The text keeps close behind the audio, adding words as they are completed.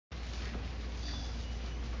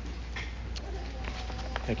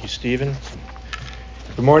Thank you, Stephen.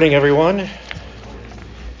 Good morning, everyone.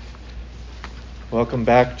 Welcome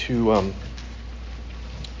back to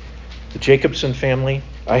the Jacobson family.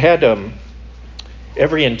 I had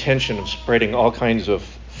every intention of spreading all kinds of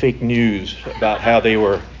fake news about how they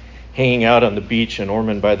were hanging out on the beach in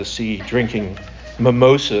Ormond by the Sea drinking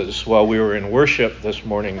mimosas while we were in worship this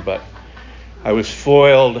morning, but I was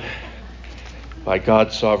foiled by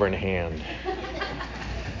God's sovereign hand.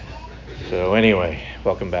 So anyway,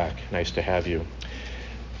 welcome back. Nice to have you.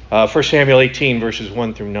 1 Samuel 18, verses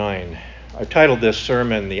 1 through 9. I've titled this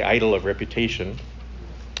sermon, The Idol of Reputation,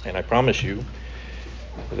 and I promise you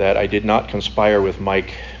that I did not conspire with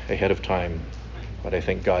Mike ahead of time, but I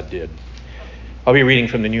think God did. I'll be reading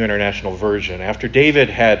from the New International Version. After David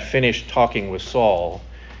had finished talking with Saul,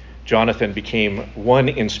 Jonathan became one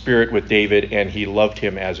in spirit with David, and he loved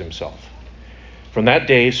him as himself. From that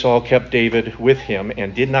day, Saul kept David with him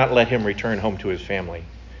and did not let him return home to his family.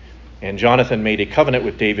 And Jonathan made a covenant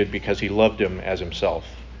with David because he loved him as himself.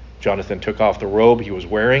 Jonathan took off the robe he was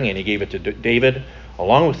wearing and he gave it to David,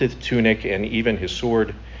 along with his tunic and even his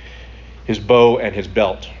sword, his bow, and his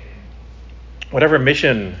belt. Whatever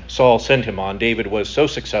mission Saul sent him on, David was so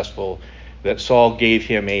successful that Saul gave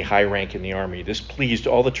him a high rank in the army. This pleased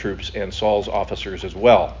all the troops and Saul's officers as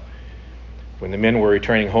well. When the men were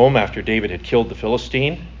returning home after David had killed the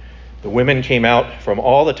Philistine, the women came out from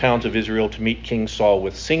all the towns of Israel to meet King Saul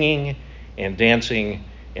with singing and dancing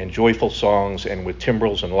and joyful songs and with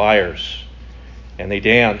timbrels and lyres. And they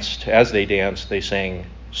danced. As they danced, they sang,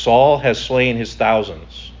 "Saul has slain his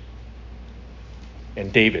thousands,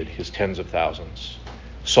 and David his tens of thousands."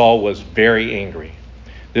 Saul was very angry.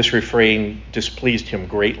 This refrain displeased him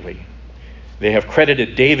greatly. They have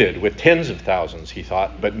credited David with tens of thousands, he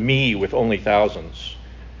thought, but me with only thousands.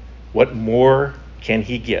 What more can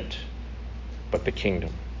he get but the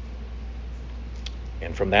kingdom?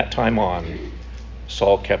 And from that time on,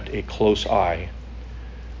 Saul kept a close eye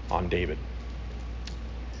on David.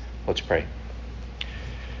 Let's pray.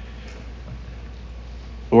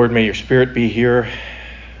 Lord, may your Spirit be here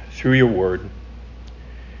through your word,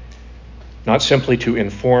 not simply to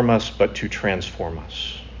inform us, but to transform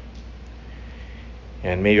us.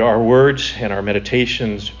 And may our words and our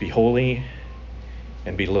meditations be holy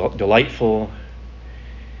and be delightful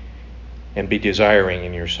and be desiring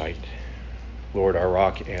in your sight. Lord, our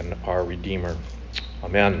rock and our redeemer.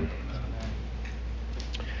 Amen.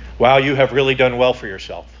 Wow, you have really done well for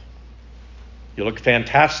yourself. You look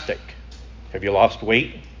fantastic. Have you lost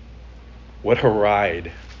weight? What a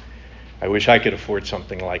ride. I wish I could afford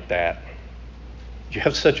something like that. You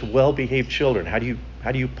have such well-behaved children. How do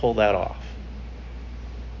you pull that off?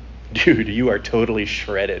 Dude, you are totally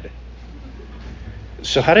shredded.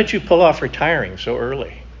 So how did you pull off retiring so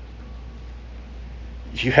early?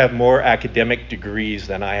 You have more academic degrees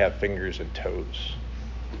than I have fingers and toes.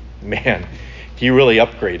 Man, you really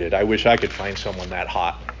upgraded. I wish I could find someone that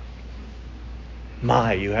hot.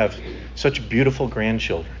 My, you have such beautiful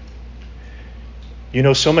grandchildren. You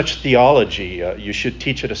know so much theology. You should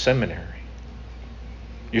teach at a seminary.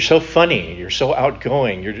 You're so funny. You're so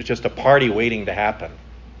outgoing. You're just a party waiting to happen.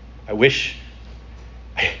 I wish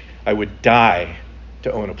I would die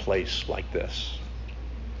to own a place like this.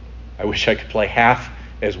 I wish I could play half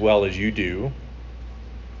as well as you do.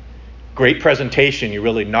 Great presentation. You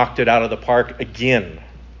really knocked it out of the park again.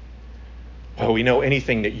 Well, we know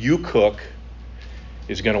anything that you cook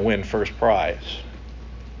is going to win first prize.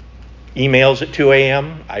 Emails at 2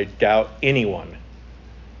 a.m., I doubt anyone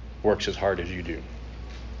works as hard as you do.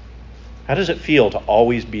 How does it feel to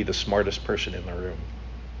always be the smartest person in the room?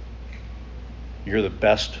 You're the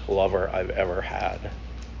best lover I've ever had.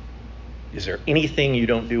 Is there anything you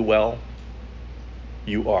don't do well?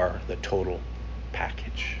 You are the total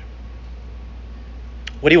package.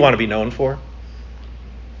 What do you want to be known for?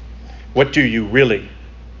 What do you really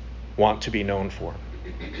want to be known for?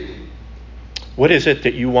 What is it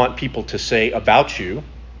that you want people to say about you,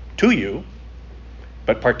 to you,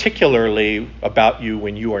 but particularly about you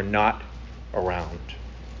when you are not around?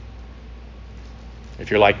 If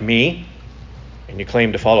you're like me, and you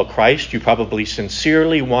claim to follow Christ, you probably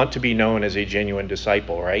sincerely want to be known as a genuine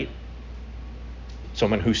disciple, right?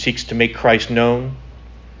 Someone who seeks to make Christ known,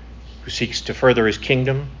 who seeks to further his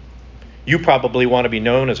kingdom. You probably want to be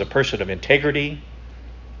known as a person of integrity,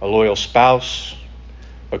 a loyal spouse,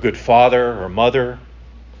 a good father or mother,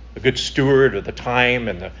 a good steward of the time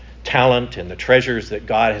and the talent and the treasures that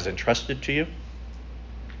God has entrusted to you.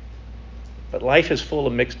 But life is full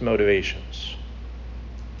of mixed motivations.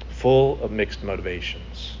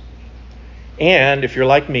 And if you're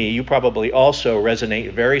like me, you probably also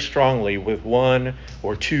resonate very strongly with one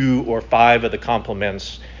or two or five of the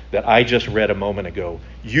compliments that I just read a moment ago.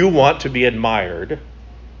 You want to be admired,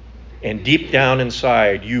 and deep down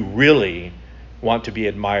inside, you really want to be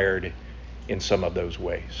admired in some of those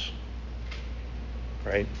ways.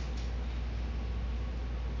 Right?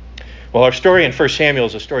 Well, our story in 1 Samuel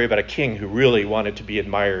is a story about a king who really wanted to be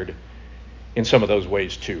admired in some of those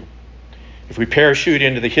ways too. If we parachute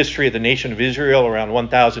into the history of the nation of Israel around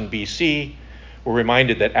 1000 BC, we're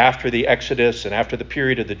reminded that after the Exodus and after the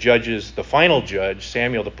period of the judges, the final judge,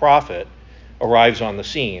 Samuel the prophet, arrives on the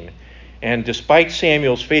scene. And despite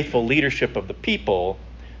Samuel's faithful leadership of the people,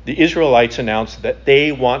 the Israelites announce that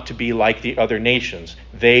they want to be like the other nations.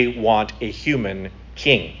 They want a human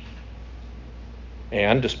king.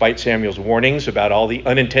 And despite Samuel's warnings about all the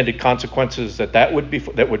unintended consequences that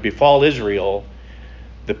would befall Israel,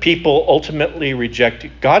 the people ultimately reject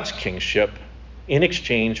God's kingship in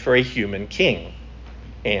exchange for a human king.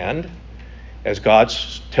 And as God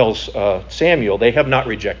tells Samuel, they have not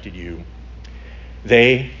rejected you.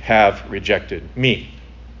 They have rejected me.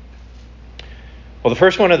 Well, the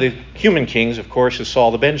first one of the human kings, of course, is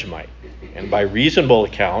Saul the Benjamite. And by reasonable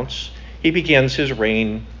accounts, he begins his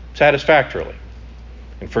reign satisfactorily.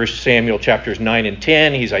 In 1 Samuel chapters 9 and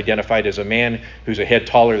 10, he's identified as a man who's a head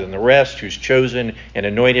taller than the rest, who's chosen and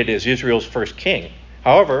anointed as Israel's first king.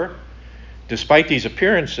 However, despite these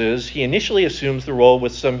appearances, he initially assumes the role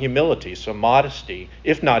with some humility, some modesty,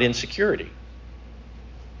 if not insecurity.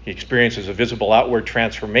 He experiences a visible outward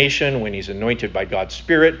transformation when he's anointed by God's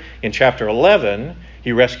Spirit. In chapter 11,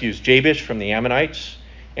 he rescues Jabesh from the Ammonites,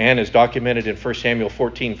 and as documented in 1 Samuel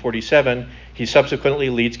 14:47, he subsequently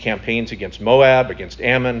leads campaigns against Moab, against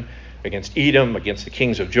Ammon, against Edom, against the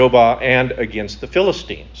kings of Jobah, and against the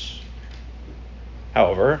Philistines.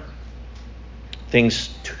 However, things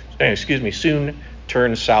soon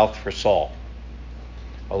turn south for Saul.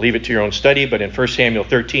 I'll leave it to your own study, but in 1 Samuel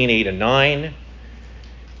 13:8 and 9,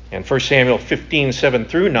 and 1 Samuel 15:7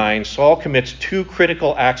 through 9, Saul commits two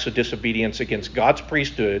critical acts of disobedience against God's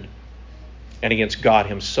priesthood and against God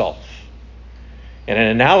himself. And an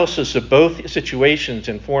analysis of both situations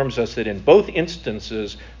informs us that in both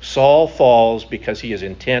instances, Saul falls because he is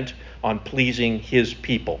intent on pleasing his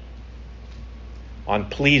people. On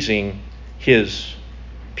pleasing his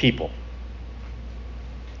people.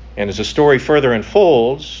 And as the story further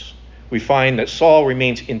unfolds, we find that Saul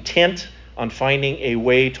remains intent on finding a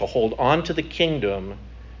way to hold on to the kingdom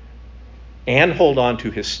and hold on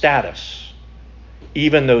to his status,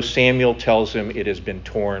 even though Samuel tells him it has been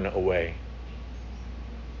torn away.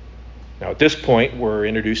 Now, at this point, we're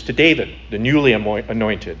introduced to David, the newly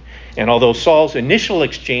anointed. And although Saul's initial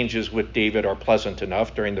exchanges with David are pleasant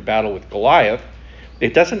enough during the battle with Goliath,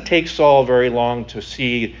 it doesn't take Saul very long to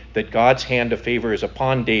see that God's hand of favor is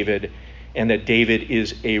upon David and that David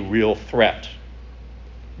is a real threat.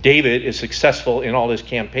 David is successful in all his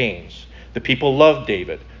campaigns. The people love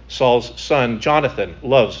David. Saul's son, Jonathan,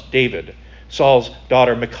 loves David. Saul's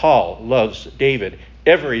daughter, Michal, loves David.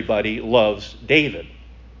 Everybody loves David.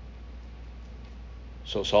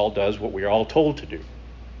 So Saul does what we are all told to do.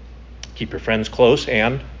 Keep your friends close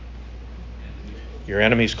and your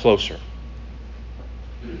enemies closer.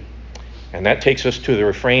 And that takes us to the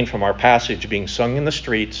refrain from our passage being sung in the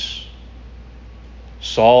streets.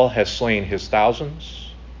 Saul has slain his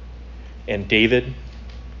thousands, and David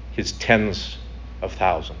his tens of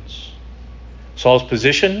thousands. Saul's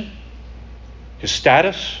position, his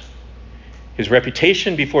status, his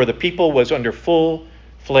reputation before the people was under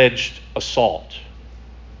full-fledged assault.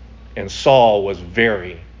 And Saul was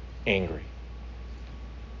very angry.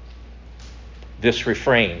 This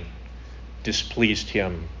refrain displeased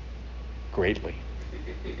him greatly.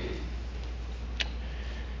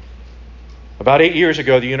 About 8 years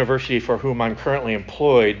ago, the university for whom I'm currently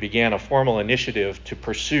employed began a formal initiative to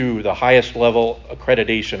pursue the highest level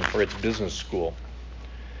accreditation for its business school.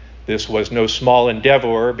 This was no small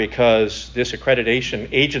endeavor because this accreditation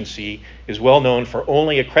agency is well known for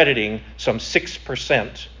only accrediting some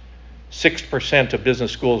 6% of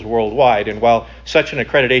business schools worldwide. And while such an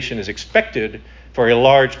accreditation is expected for a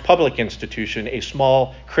large public institution, a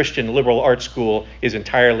small Christian liberal arts school is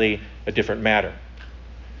entirely a different matter.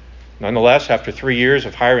 Nonetheless, after 3 years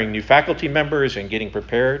of hiring new faculty members and getting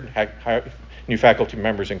prepared, new faculty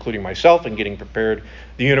members including myself, and getting prepared,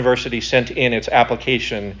 the university sent in its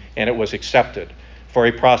application and it was accepted for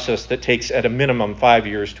a process that takes at a minimum 5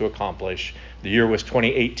 years to accomplish. The year was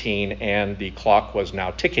 2018 and the clock was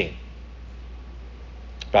now ticking.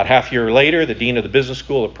 About half a year later, the dean of the business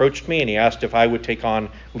school approached me and he asked if I would take on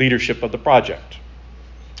leadership of the project.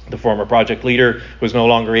 The former project leader was no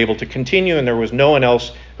longer able to continue, and there was no one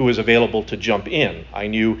else who was available to jump in. I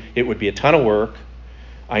knew it would be a ton of work.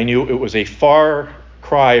 I knew it was a far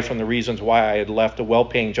cry from the reasons why I had left a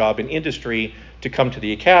well-paying job in industry to come to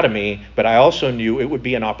the academy, but I also knew it would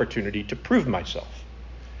be an opportunity to prove myself.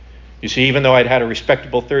 You see, even though I'd had a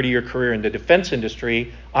respectable 30-year career in the defense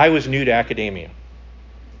industry, I was new to academia.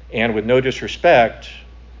 And with no disrespect,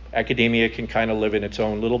 academia can kind of live in its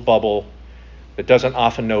own little bubble that doesn't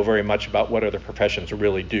often know very much about what other professions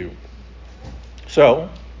really do. So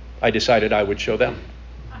I decided I would show them.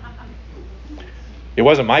 It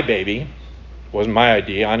wasn't my baby. It wasn't my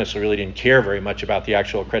idea. I honestly really didn't care very much about the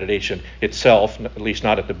actual accreditation itself, at least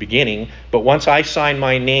not at the beginning. But once I signed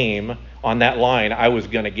my name on that line, I was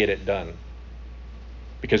going to get it done.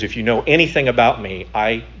 Because if you know anything about me,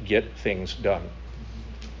 I get things done.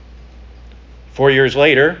 4 years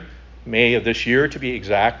later, May of this year to be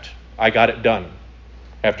exact, I got it done.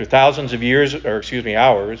 After thousands of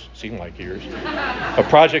hours, seemed like years, of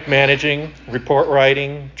project managing, report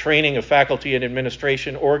writing, training of faculty and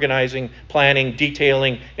administration, organizing, planning,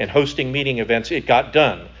 detailing, and hosting meeting events, it got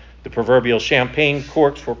done. The proverbial champagne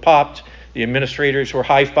corks were popped, the administrators were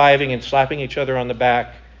high-fiving and slapping each other on the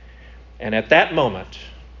back. And at that moment,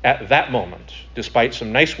 despite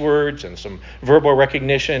some nice words and some verbal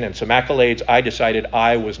recognition and some accolades, I decided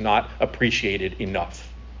I was not appreciated enough.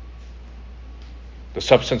 The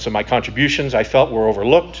substance of my contributions, I felt, were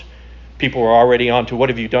overlooked. People were already on to, what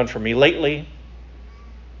have you done for me lately?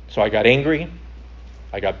 So I got angry,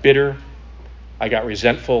 I got bitter, I got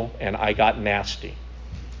resentful, and I got nasty.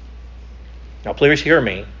 Now, please hear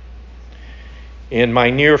me. In my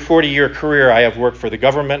near 40-year career, I have worked for the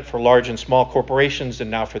government, for large and small corporations, and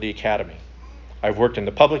now for the academy. I've worked in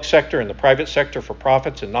the public sector and the private sector for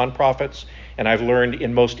profits and nonprofits, and I've learned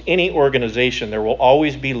in most any organization there will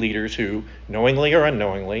always be leaders who, knowingly or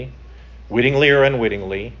unknowingly, wittingly or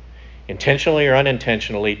unwittingly, intentionally or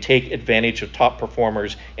unintentionally, take advantage of top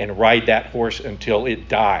performers and ride that horse until it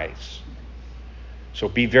dies. So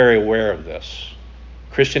be very aware of this.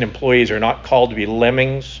 Christian employees are not called to be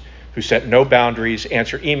lemmings who set no boundaries,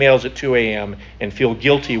 answer emails at 2 a.m., and feel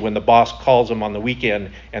guilty when the boss calls them on the weekend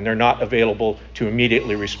and they're not available to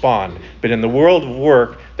immediately respond. But in the world of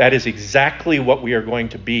work, that is exactly what we are going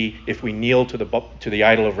to be if we kneel to the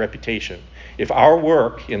idol of reputation. If our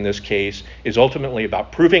work, in this case, is ultimately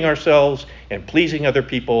about proving ourselves and pleasing other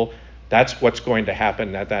people, that's what's going to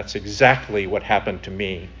happen. That's exactly what happened to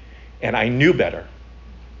me. And I knew better.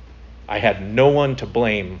 I had no one to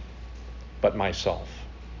blame but myself.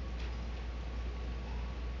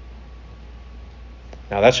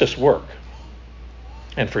 Now, that's just work.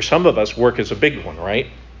 And for some of us, work is a big one, right?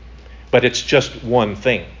 But it's just one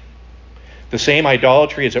thing. The same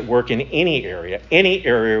idolatry is at work in any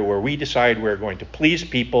area where we decide we're going to please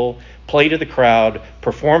people, play to the crowd,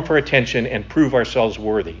 perform for attention, and prove ourselves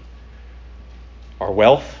worthy. Our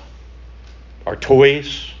wealth, our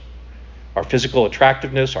toys, our physical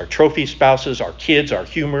attractiveness, our trophy spouses, our kids, our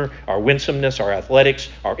humor, our winsomeness, our athletics,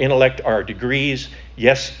 our intellect, our degrees,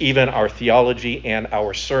 yes, even our theology and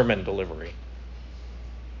our sermon delivery.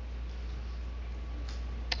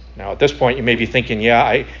 Now, at this point, you may be thinking, yeah,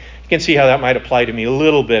 I can see how that might apply to me a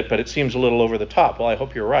little bit, but it seems a little over the top. Well, I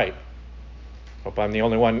hope you're right. I hope I'm the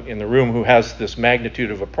only one in the room who has this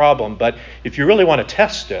magnitude of a problem. But if you really want to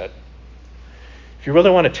test it, if you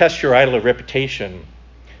really want to test your idol of reputation,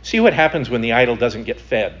 see what happens when the idol doesn't get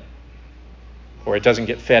fed, or it doesn't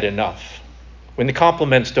get fed enough. When the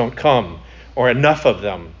compliments don't come, or enough of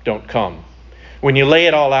them don't come. When you lay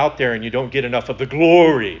it all out there and you don't get enough of the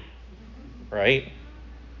glory, right?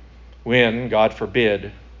 When, God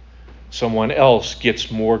forbid, someone else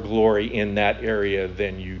gets more glory in that area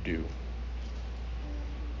than you do.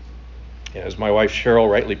 As my wife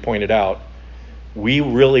Cheryl rightly pointed out, we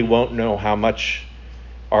really won't know how much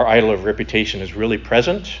our idol of reputation is really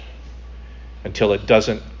present until it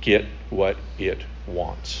doesn't get what it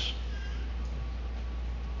wants.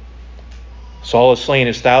 Saul has slain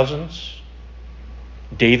his thousands,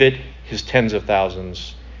 David his tens of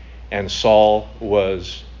thousands, and Saul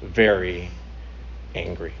was very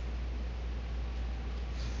angry.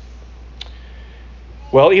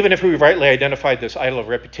 Well, even if we've rightly identified this idol of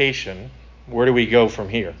reputation, where do we go from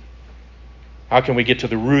here? How can we get to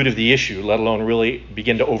the root of the issue, let alone really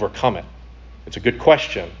begin to overcome it? It's a good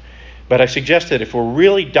question. But I suggest that if we're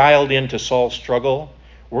really dialed into Saul's struggle,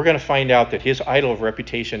 we're going to find out that his idol of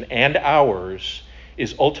reputation and ours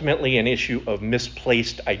is ultimately an issue of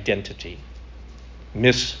misplaced identity.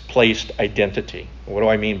 Misplaced identity. What do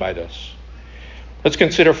I mean by this? Let's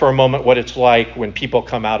consider for a moment what it's like when people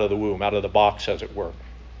come out of the womb, out of the box, as it were.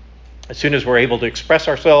 as soon as we're able to express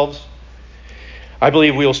ourselves, I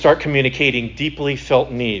believe we will start communicating deeply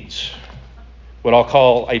felt needs, what I'll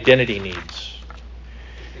call identity needs.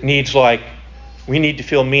 Needs like we need to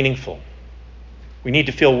feel meaningful. We need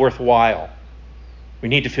to feel worthwhile. We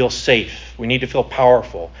need to feel safe. We need to feel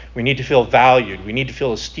powerful. We need to feel valued. We need to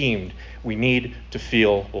feel esteemed. We need to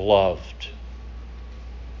feel loved.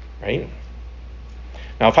 Right?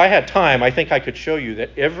 Now, if I had time, I think I could show you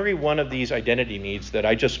that every one of these identity needs that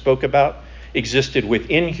I just spoke about existed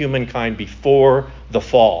within humankind before the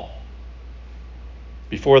fall.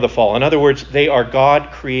 Before the fall. In other words, they are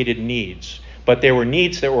God-created needs, but they were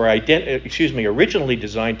needs that were originally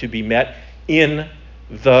designed to be met in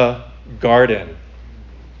the garden.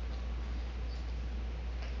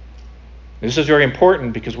 This is very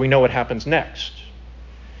important because we know what happens next.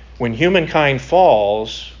 When humankind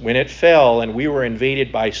falls, when it fell and we were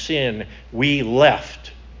invaded by sin, we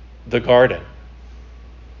left the garden.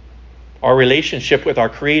 Our relationship with our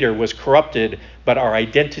Creator was corrupted, but our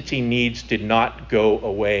identity needs did not go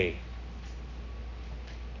away.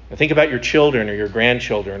 Now think about your children or your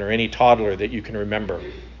grandchildren or any toddler that you can remember.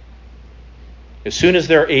 As soon as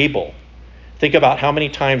they're able, think about how many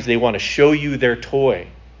times they want to show you their toy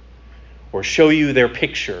or show you their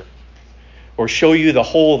picture or show you the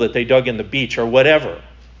hole that they dug in the beach or whatever,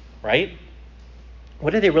 right?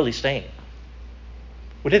 What are they really saying?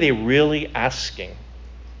 What are they really asking?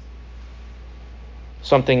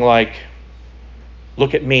 Something like,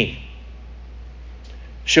 look at me.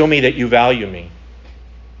 Show me that you value me.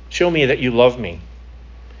 Show me that you love me.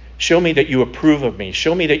 Show me that you approve of me.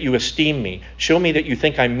 Show me that you esteem me. Show me that you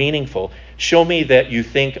think I'm meaningful. Show me that you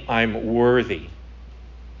think I'm worthy.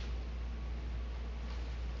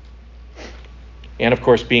 And of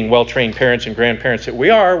course, being well-trained parents and grandparents that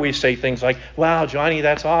we are, we say things like, wow, Johnny,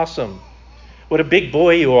 that's awesome. What a big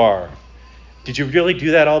boy you are. Did you really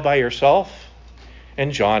do that all by yourself?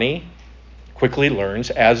 And Johnny quickly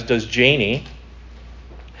learns, as does Janie,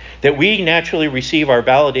 that we naturally receive our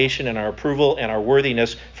validation and our approval and our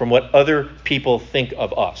worthiness from what other people think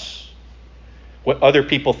of us. What other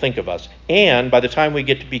people think of us. And by the time we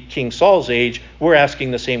get to be King Saul's age, we're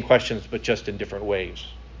asking the same questions, but just in different ways.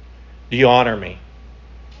 Do you honor me?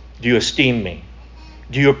 Do you esteem me?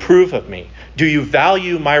 Do you approve of me? Do you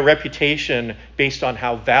value my reputation based on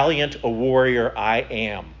how valiant a warrior I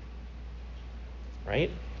am?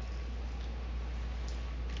 Right?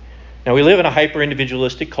 Now, we live in a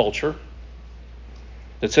hyper-individualistic culture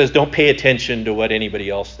that says don't pay attention to what anybody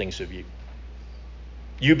else thinks of you.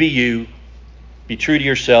 You be you. Be true to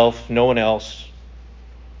yourself, no one else.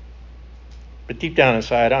 But deep down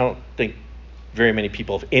inside, I don't think very many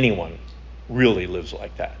people, if anyone, really lives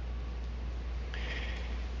like that.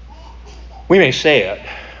 We may say it,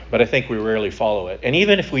 but I think we rarely follow it. And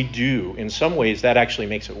even if we do, in some ways, that actually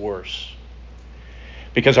makes it worse.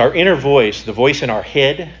 Because our inner voice, the voice in our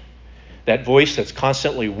head, that voice that's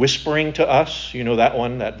constantly whispering to us, you know that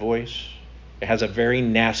one, that voice? It has a very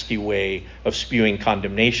nasty way of spewing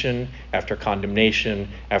condemnation after condemnation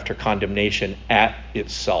after condemnation at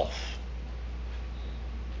itself.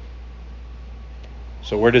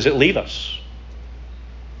 So where does it leave us?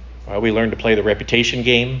 Well, we learn to play the reputation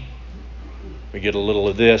game. We get a little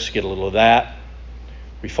of this, get a little of that.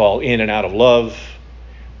 We fall in and out of love.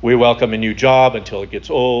 We welcome a new job until it gets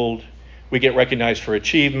old. We get recognized for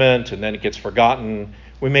achievement, and then it gets forgotten.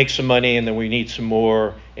 We make some money, and then we need some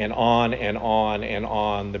more, and on and on and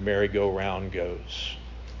on the merry-go-round goes.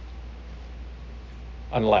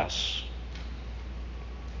 Unless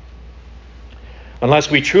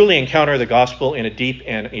we truly encounter the gospel in a deep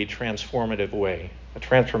and a transformative way, a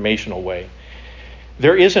transformational way.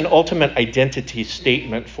 There is an ultimate identity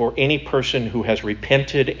statement for any person who has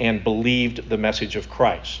repented and believed the message of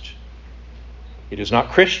Christ. It is not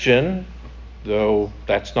Christian, though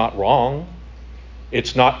that's not wrong.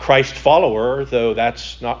 It's not Christ follower, though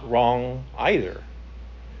that's not wrong either.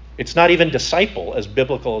 It's not even disciple, as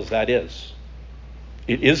biblical as that is.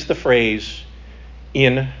 It is the phrase,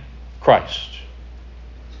 in Christ.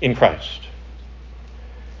 In Christ.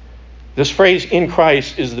 This phrase, in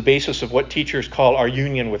Christ, is the basis of what teachers call our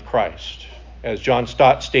union with Christ. As John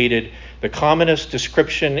Stott stated, the commonest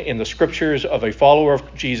description in the scriptures of a follower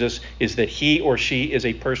of Jesus is that he or she is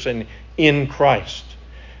a person in Christ.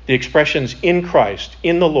 The expressions in Christ,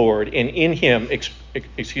 in the Lord, and in him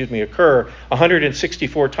occur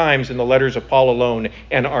 164 times in the letters of Paul alone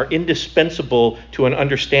and are indispensable to an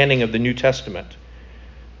understanding of the New Testament.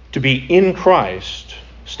 To be in Christ,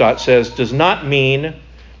 Stott says, does not mean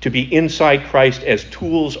to be inside Christ as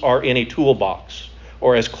tools are in a toolbox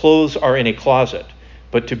or as clothes are in a closet,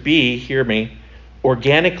 but to be, hear me,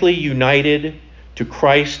 organically united to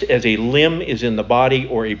Christ as a limb is in the body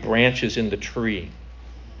or a branch is in the tree.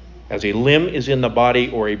 As a limb is in the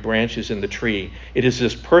body or a branch is in the tree. It is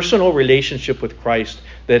this personal relationship with Christ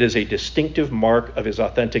that is a distinctive mark of his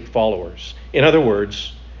authentic followers. In other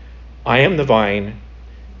words, I am the vine,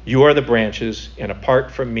 you are the branches, and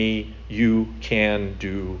apart from me, you can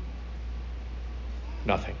do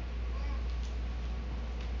nothing.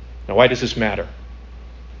 Now, why does this matter?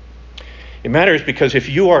 It matters because if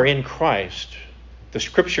you are in Christ, the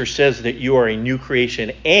scripture says that you are a new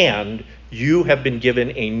creation and you have been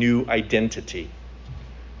given a new identity.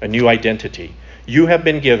 A new identity. You have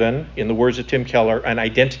been given, in the words of Tim Keller, an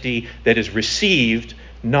identity that is received,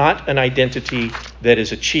 not an identity that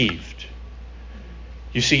is achieved.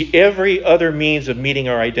 You see, every other means of meeting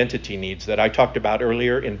our identity needs that I talked about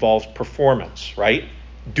earlier involves performance, right?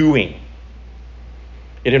 Doing.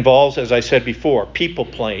 It involves, as I said before, people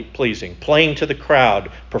pleasing, playing to the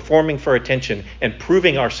crowd, performing for attention, and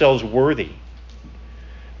proving ourselves worthy.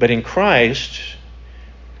 But in Christ,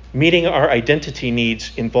 meeting our identity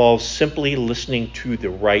needs involves simply listening to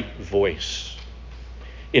the right voice.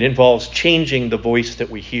 It involves changing the voice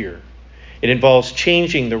that we hear. It involves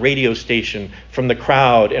changing the radio station from the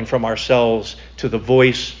crowd and from ourselves to the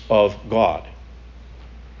voice of God.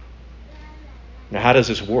 Now, how does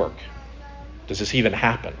this work? Does this even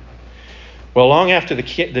happen? Well, long after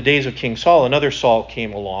the days of King Saul, another Saul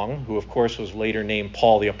came along, who of course was later named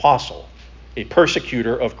Paul the Apostle, a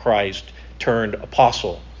persecutor of Christ turned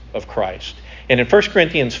apostle of Christ. And in 1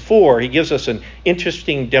 Corinthians 4, he gives us an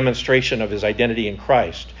interesting demonstration of his identity in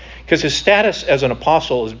Christ, because his status as an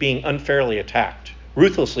apostle is being unfairly attacked,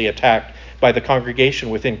 ruthlessly attacked by the congregation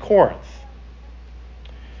within Corinth.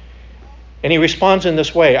 And he responds in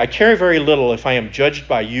this way: I care very little if I am judged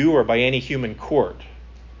by you or by any human court.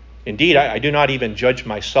 Indeed, I do not even judge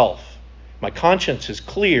myself. My conscience is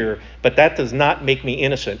clear, but that does not make me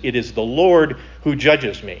innocent. It is the Lord who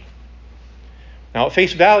judges me. Now, at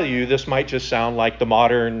face value, this might just sound like the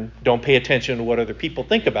modern don't pay attention to what other people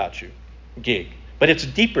think about you gig. But it's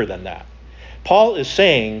deeper than that. Paul is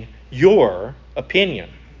saying your opinion,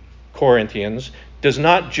 Corinthians, does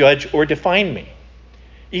not judge or define me.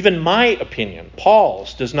 Even my opinion,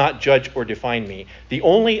 Paul's, does not judge or define me. The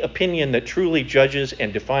only opinion that truly judges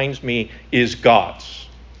and defines me is God's.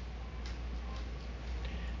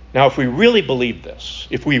 Now, if we really believe this,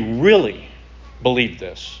 if we were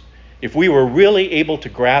really able to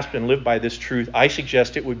grasp and live by this truth, I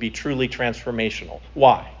suggest it would be truly transformational.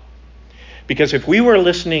 Why? Because if we were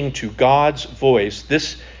listening to God's voice,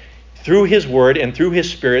 through his word and through his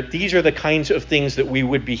spirit, these are the kinds of things that we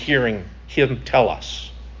would be hearing him tell us.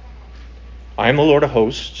 I am the Lord of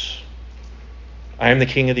hosts. I am the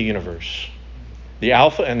King of the universe, the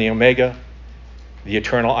Alpha and the Omega, the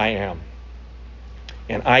eternal I am.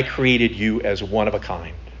 And I created you as one of a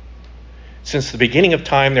kind. Since the beginning of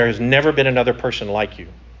time, there has never been another person like you.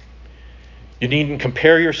 You needn't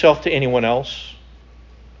compare yourself to anyone else.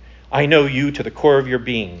 I know you to the core of your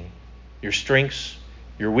being, your strengths,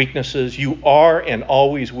 your weaknesses. You are and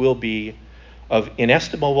always will be of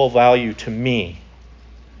inestimable value to me.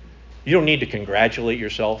 You don't need to congratulate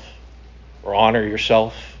yourself or honor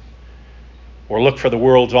yourself or look for the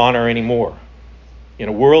world's honor anymore. In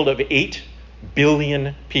a world of 8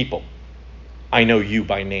 billion people, I know you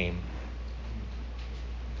by name.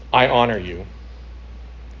 I honor you.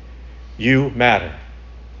 You matter.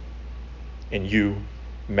 And you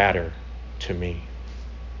matter to me.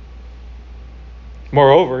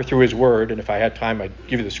 Moreover, through his word, and if I had time, I'd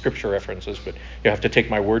give you the scripture references, but you have to take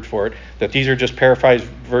my word for it, that these are just paraphrased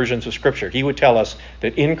versions of scripture. He would tell us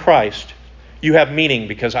that in Christ, you have meaning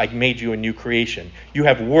because I made you a new creation. You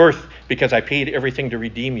have worth because I paid everything to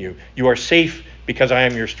redeem you. You are safe because I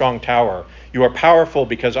am your strong tower. You are powerful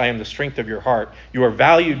because I am the strength of your heart. You are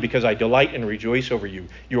valued because I delight and rejoice over you.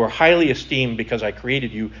 You are highly esteemed because I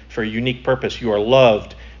created you for a unique purpose. You are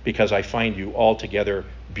loved because I find you altogether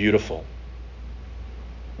beautiful.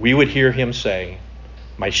 We would hear him say,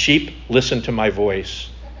 my sheep listen to my voice.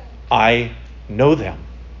 I know them.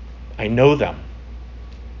 I know them.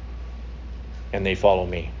 And they follow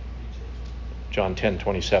me. John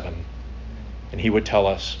 10:27. And he would tell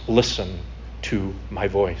us, listen to my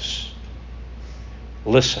voice.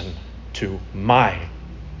 Listen to my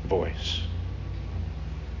voice.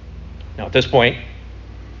 Now at this point,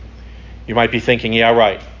 you might be thinking, yeah,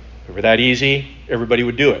 right. If it were that easy, everybody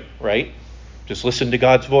would do it, right? Just listen to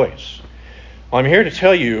God's voice. Well, I'm here to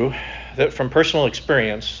tell you that from personal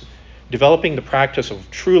experience, developing the practice of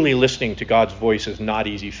truly listening to God's voice is not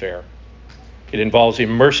easy fare. It involves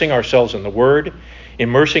immersing ourselves in the Word,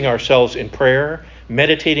 immersing ourselves in prayer,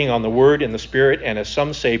 meditating on the Word in the Spirit, and as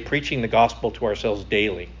some say, preaching the gospel to ourselves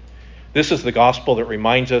daily. This is the gospel that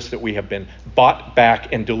reminds us that we have been bought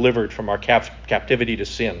back and delivered from our captivity to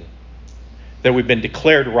sin, that we've been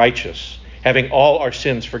declared righteous, having all our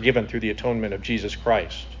sins forgiven through the atonement of Jesus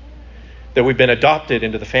Christ, that we've been adopted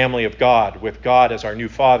into the family of God, with God as our new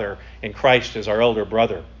Father and Christ as our elder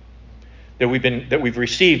brother, that we've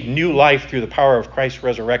received new life through the power of Christ's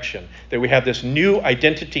resurrection, that we have this new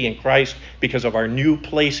identity in Christ because of our new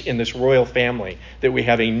place in this royal family, that we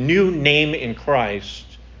have a new name in Christ,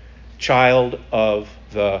 child of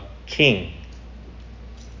the King.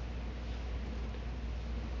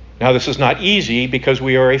 Now, this is not easy because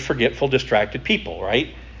we are a forgetful, distracted people,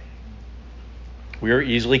 right? We are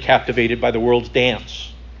easily captivated by the world's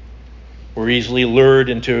dance. We're easily lured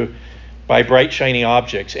by bright, shiny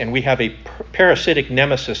objects, and we have a parasitic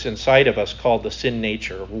nemesis inside of us called the sin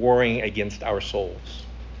nature, warring against our souls.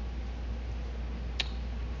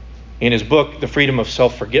 In his book, The Freedom of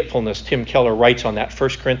Self-Forgetfulness, Tim Keller writes on that 1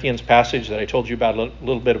 Corinthians passage that I told you about a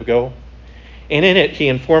little bit ago. And in it, he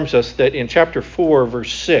informs us that in chapter 4,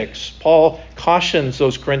 verse 6, Paul cautions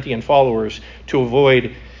those Corinthian followers to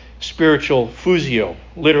avoid spiritual phusio,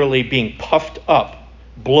 literally being puffed up,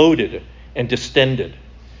 bloated, and distended.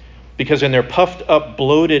 Because in their puffed up,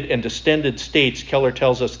 bloated, and distended states, Keller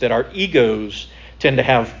tells us that our egos tend to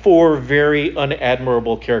have 4 very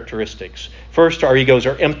unadmirable characteristics. First, our egos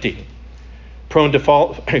are empty, prone to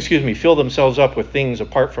fill themselves up with things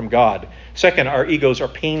apart from God. Second, our egos are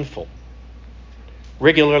painful,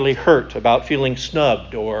 regularly hurt about feeling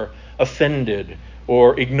snubbed or offended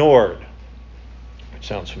or ignored.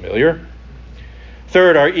 Sounds familiar.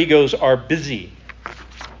 Third, our egos are busy,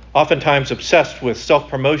 oftentimes obsessed with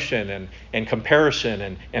self-promotion and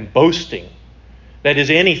comparison and boasting. That is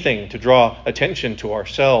anything to draw attention to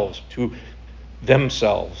ourselves, to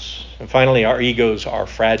themselves. And finally, our egos are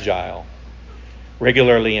fragile,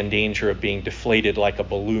 regularly in danger of being deflated like a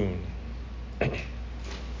balloon.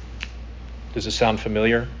 Does this sound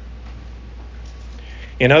familiar?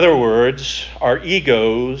 In other words, our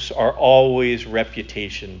egos are always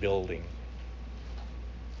reputation building.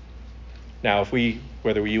 Now,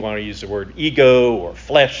 whether you want to use the word ego or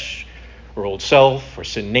flesh or old self or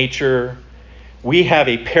sin nature, we have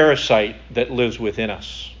a parasite that lives within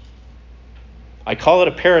us. I call it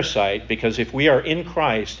a parasite because if we are in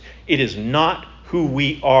Christ, it is not who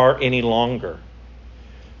we are any longer,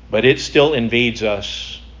 but it still invades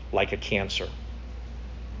us like a cancer.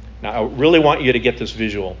 Now, I really want you to get this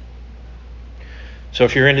visual. So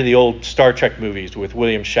if you're into the old Star Trek movies with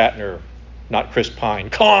William Shatner, not Chris Pine,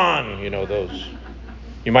 Khan, those.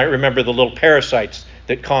 You might remember the little parasites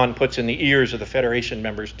that Khan puts in the ears of the Federation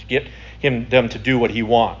members to get them to do what he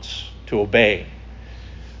wants, to obey.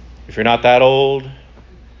 If you're not that old,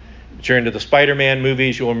 but you're into the Spider-Man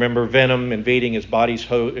movies, you'll remember Venom invading his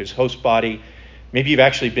host body. Maybe you've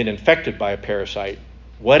actually been infected by a parasite.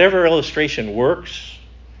 Whatever illustration works,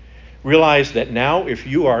 realize that now if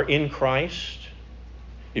you are in Christ,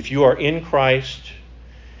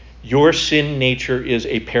 your sin nature is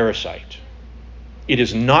a parasite. It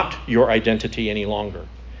is not your identity any longer,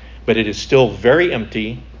 but it is still very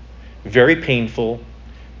empty, very painful,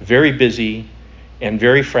 very busy, and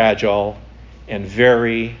very fragile, and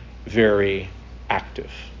very, very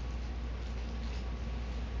active.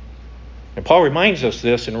 And Paul reminds us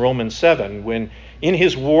this in Romans 7, when in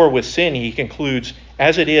his war with sin, he concludes,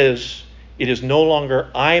 as it is no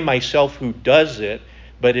longer I myself who does it,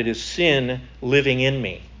 but it is sin living in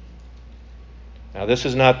me. Now, this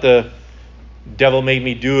is not the devil made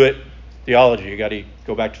me do it theology. You got to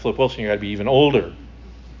go back to Flip Wilson. You got to be even older.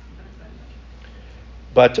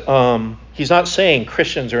 But he's not saying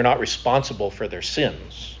Christians are not responsible for their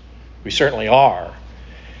sins. We certainly are.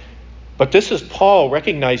 But this is Paul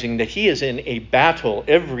recognizing that he is in a battle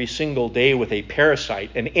every single day with a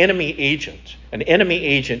parasite, an enemy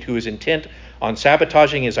agent who is intent on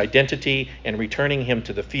sabotaging his identity and returning him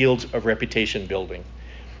to the fields of reputation building.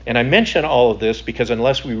 And I mention all of this because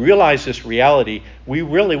unless we realize this reality, we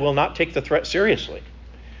really will not take the threat seriously.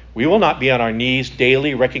 We will not be on our knees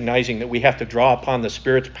daily recognizing that we have to draw upon the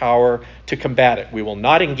Spirit's power to combat it. We will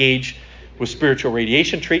not engage with spiritual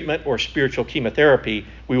radiation treatment or spiritual chemotherapy.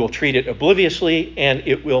 We will treat it obliviously and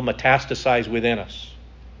it will metastasize within us.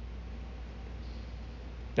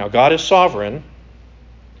 Now, God is sovereign,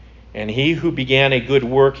 and he who began a good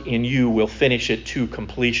work in you will finish it to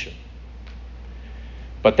completion.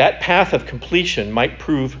 But that path of completion might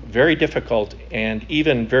prove very difficult and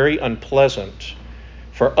even very unpleasant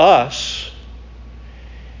for us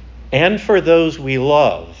and for those we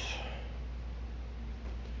love,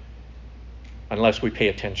 unless we pay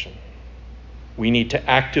attention. We need to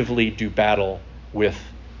actively do battle with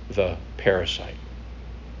the parasite.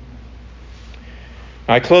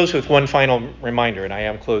 I close with one final reminder, and I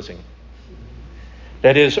am closing.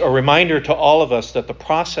 That is a reminder to all of us that the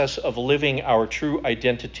process of living our true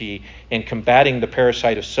identity and combating the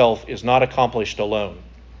parasite of self is not accomplished alone.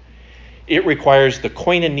 It requires the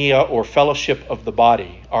koinonia, or fellowship of the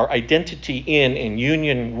body. Our identity in and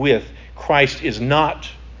union with Christ is not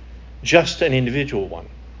just an individual one.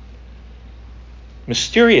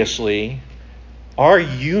 Mysteriously, our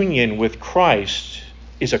union with Christ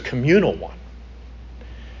is a communal one.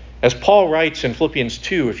 As Paul writes in Philippians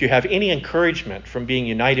 2, if you have any encouragement from being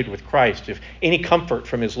united with Christ, if any comfort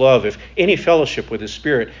from his love, if any fellowship with his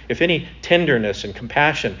Spirit, if any tenderness and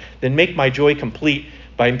compassion, then make my joy complete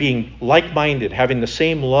by being like-minded, having the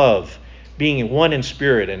same love, being one in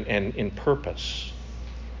spirit and in purpose.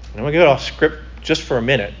 And I'm going to go off script just for a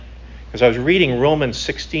minute, because I was reading Romans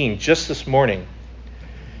 16 just this morning,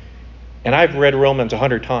 and I've read Romans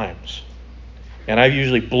 100 times. And I've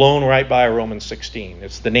usually blown right by Romans 16.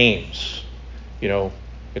 It's the names.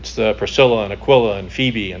 It's the Priscilla and Aquila and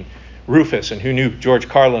Phoebe and Rufus. And who knew George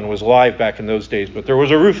Carlin was alive back in those days? But there was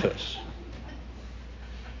a Rufus.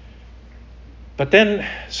 But then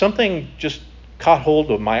something just caught hold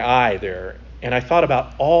of my eye there. And I thought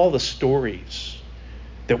about all the stories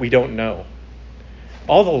that we don't know.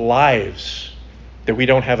 All the lives that we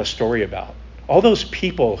don't have a story about. All those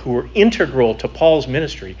people who were integral to Paul's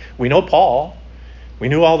ministry. We know Paul. We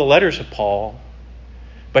knew all the letters of Paul,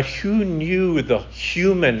 but who knew the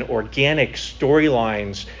human, organic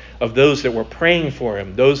storylines of those that were praying for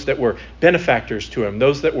him, those that were benefactors to him,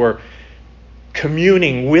 those that were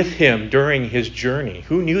communing with him during his journey?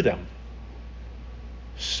 Who knew them?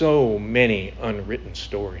 So many unwritten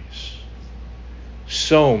stories.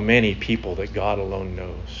 So many people that God alone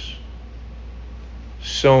knows.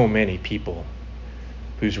 So many people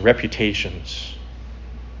whose reputations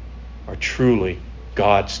are truly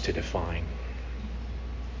God's to define.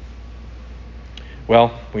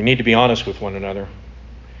 Well, we need to be honest with one another.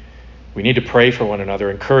 We need to pray for one another,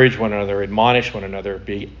 encourage one another, admonish one another,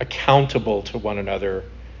 be accountable to one another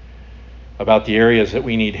about the areas that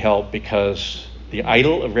we need help, because the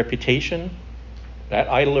idol of reputation,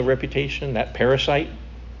 that parasite,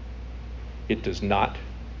 it does not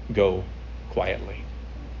go quietly.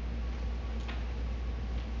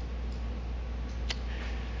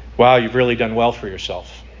 Wow, you've really done well for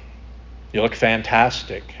yourself. You look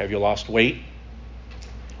fantastic. Have you lost weight?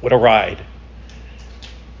 What a ride.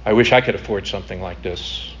 I wish I could afford something like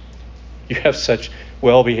this. You have such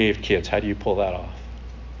well-behaved kids. How do you pull that off?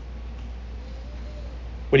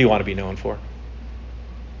 What do you want to be known for?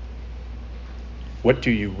 What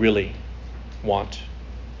do you really want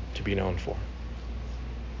to be known for?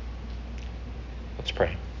 Let's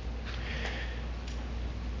pray.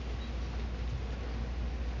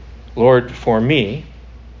 Lord, for me,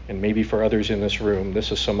 and maybe for others in this room, this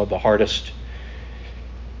is some of the hardest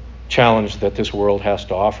challenge that this world has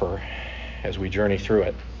to offer as we journey through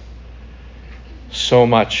it. So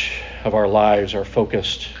much of our lives are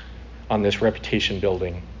focused on this reputation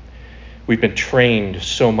building. We've been trained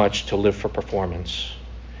so much to live for performance.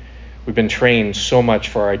 We've been trained so much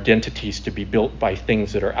for our identities to be built by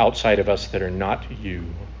things that are outside of us that are not you.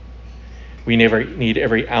 We never need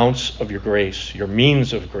every ounce of your grace, your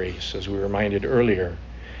means of grace, as we were reminded earlier,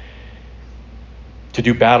 to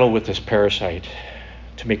do battle with this parasite,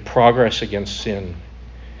 to make progress against sin,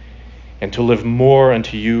 and to live more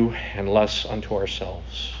unto you and less unto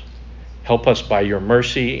ourselves. Help us by your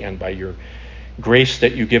mercy and by your grace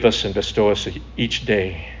that you give us and bestow us each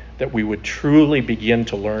day, that we would truly begin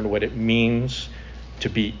to learn what it means to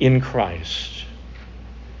be in Christ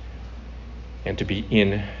and to be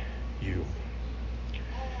in you.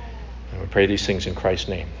 And we pray these things in Christ's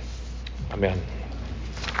name. Amen.